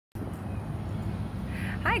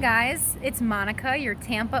Hi guys, it's Monica, your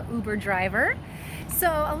Tampa Uber driver. So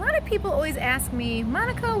a lot of people always ask me,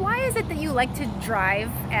 Monica, why is it that you like to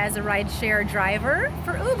drive as a rideshare driver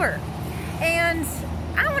for Uber? And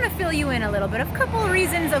I want to fill you in a little bit of a couple of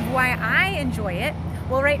reasons of why I enjoy it.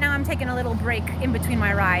 Well, right now I'm taking a little break in between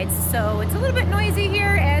my rides, so it's a little bit noisy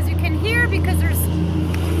here, as you can hear, because there's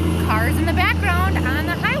cars in the background on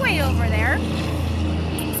the highway over there.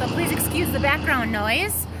 So please excuse the background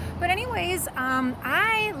noise. But anyways,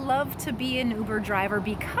 I love to be an Uber driver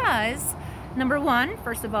because, number one,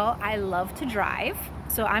 first of all, I love to drive.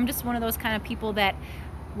 So I'm just one of those kind of people that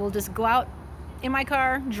will just go out in my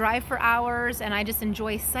car, drive for hours, and I just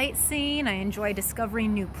enjoy sightseeing. I enjoy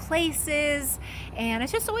discovering new places, and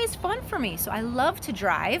it's just always fun for me. So I love to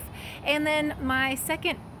drive. And then my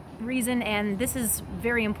second reason, and this is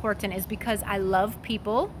very important, is because I love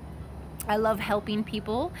people. I love helping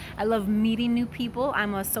people. I love meeting new people.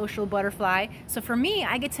 I'm a social butterfly. So for me,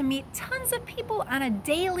 I get to meet tons of people on a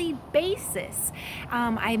daily basis.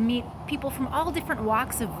 I meet people from all different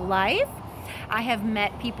walks of life. I have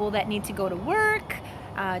met people that need to go to work,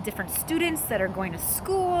 different students that are going to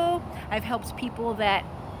school. I've helped people that,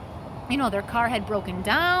 you know, their car had broken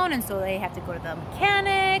down and so they have to go to the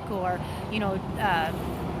mechanic, or,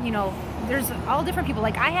 there's all different people.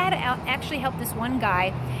 Like I had actually helped this one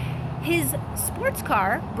guy. His sports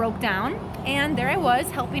car broke down, and there I was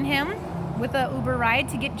helping him with an Uber ride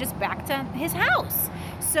to get just back to his house.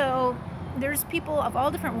 So there's people of all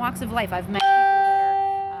different walks of life. I've met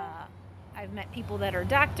people that are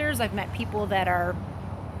doctors. I've met people that are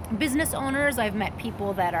business owners. I've met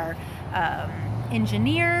people that are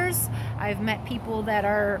engineers. I've met people that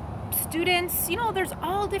are students. You know, there's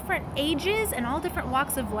all different ages and all different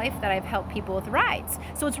walks of life that I've helped people with rides.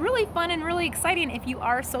 So it's really fun and really exciting if you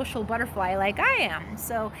are a social butterfly like I am.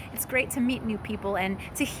 So it's great to meet new people and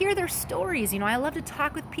to hear their stories. You know, I love to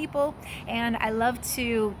talk with people, and I love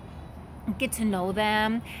to get to know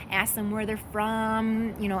them, ask them where they're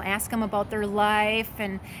from, you know, ask them about their life,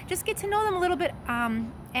 and just get to know them a little bit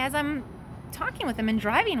as I'm talking with them and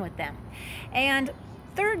driving with them. And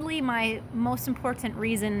thirdly, my most important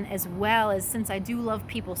reason as well is, since I do love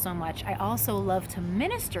people so much, I also love to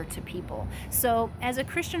minister to people. So as a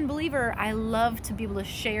Christian believer, I love to be able to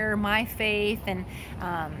share my faith and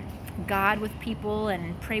God with people,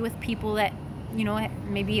 and pray with people that, you know,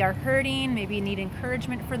 maybe are hurting, maybe need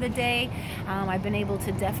encouragement for the day. I've been able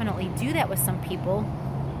to definitely do that with some people.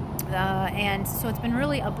 And so it's been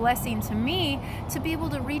really a blessing to me to be able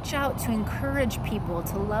to reach out, to encourage people,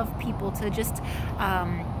 to love people, to just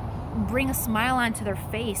bring a smile onto their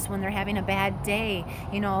face when they're having a bad day.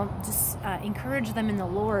 You know, just encourage them in the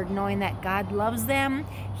Lord, knowing that God loves them.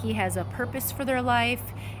 He has a purpose for their life,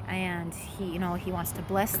 and He wants to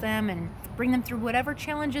bless them and bring them through whatever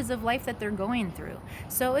challenges of life that they're going through.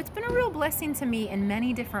 So it's been a real blessing to me in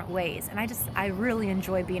many different ways, and I really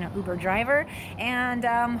enjoy being an Uber driver. And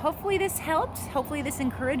hopefully this helped. Hopefully this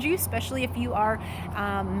encouraged you, especially if you are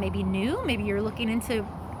maybe new, maybe you're looking into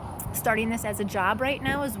starting this as a job right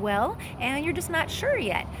now as well, and you're just not sure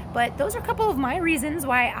yet. But those are a couple of my reasons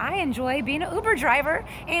why I enjoy being an Uber driver,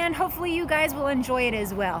 and hopefully you guys will enjoy it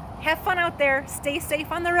as well. Have fun out there. Stay safe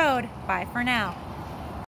on the road. Bye for now.